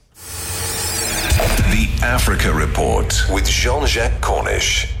Africa Report with Jean-Jacques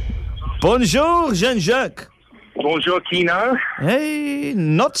Cornish. Bonjour, Jean-Jacques. Bonjour, Kino. Hey,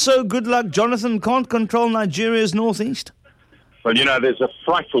 not so good luck. Jonathan can't control Nigeria's northeast. Well, there's a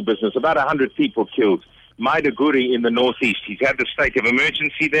frightful business. About 100 people killed. Maiduguri in the northeast. He's had the state of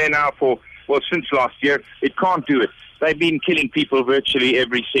emergency there now since last year. It can't do it. They've been killing people virtually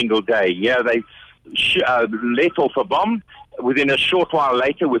every single day. Yeah, they let off a bomb. Within a short while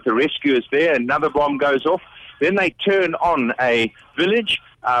later, with the rescuers there, another bomb goes off. Then they turn on a village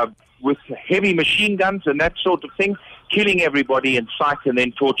with heavy machine guns and that sort of thing, killing everybody in sight and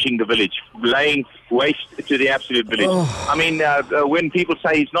then torching the village, laying waste to the absolute village. Oh. I mean, when people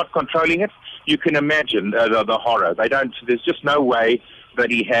say he's not controlling it, you can imagine the horror. There's just no way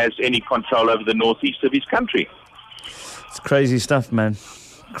that he has any control over the northeast of his country. It's crazy stuff, man.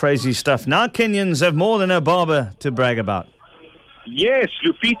 Crazy stuff. Now Kenyans have more than a barber to brag about. Yes,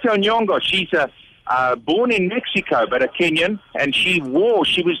 Lupita Nyong'o. She's born in Mexico, but a Kenyan, and she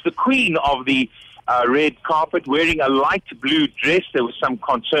was the queen of the red carpet, wearing a light blue dress. There was some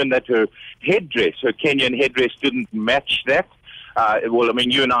concern that her Kenyan headdress didn't match that.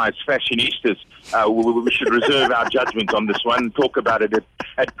 You and I as fashionistas, we should reserve our judgment on this one and talk about it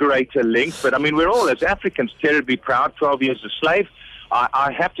at greater length. But, we're all, as Africans, terribly proud. 12 years a slave.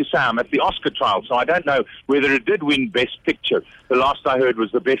 I have to say I'm at the Oscar trial, so I don't know whether it did win Best Picture. The last I heard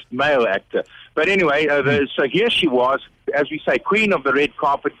was the Best Male Actor. But anyway, so here she was, as we say, queen of the red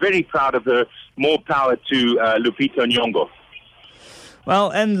carpet, very proud of her. More power to Lupita Nyong'o. Well,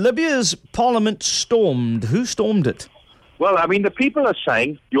 and Libya's parliament stormed. Who stormed it? Well, the people are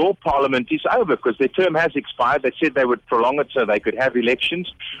saying your parliament is over because their term has expired. They said they would prolong it so they could have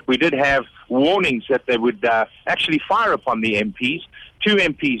elections. We did have warnings that they would actually fire upon the MPs. 2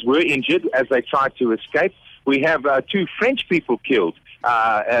 MPs were injured as they tried to escape. We have 2 French people killed,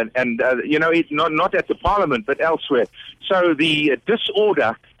 not at the parliament but elsewhere. So the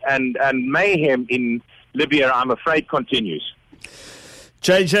disorder and mayhem in Libya, I'm afraid, continues.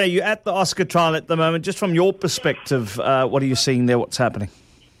 JJ, you're at the Oscar trial at the moment. Just from your perspective, what are you seeing there? What's happening?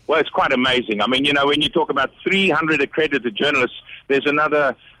 Well, it's quite amazing. When you talk about 300 accredited journalists, there's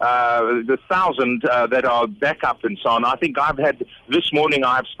another 1,000 that are backup and so on. I think this morning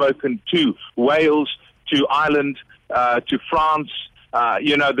I've spoken to Wales, to Ireland, to France.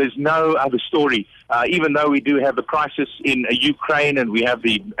 There's no other story. Even though we do have a crisis in Ukraine and we have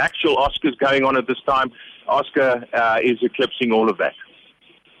the actual Oscars going on at this time, Oscar is eclipsing all of that.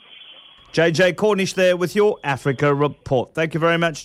 JJ Cornish there with your Africa Report. Thank you very much.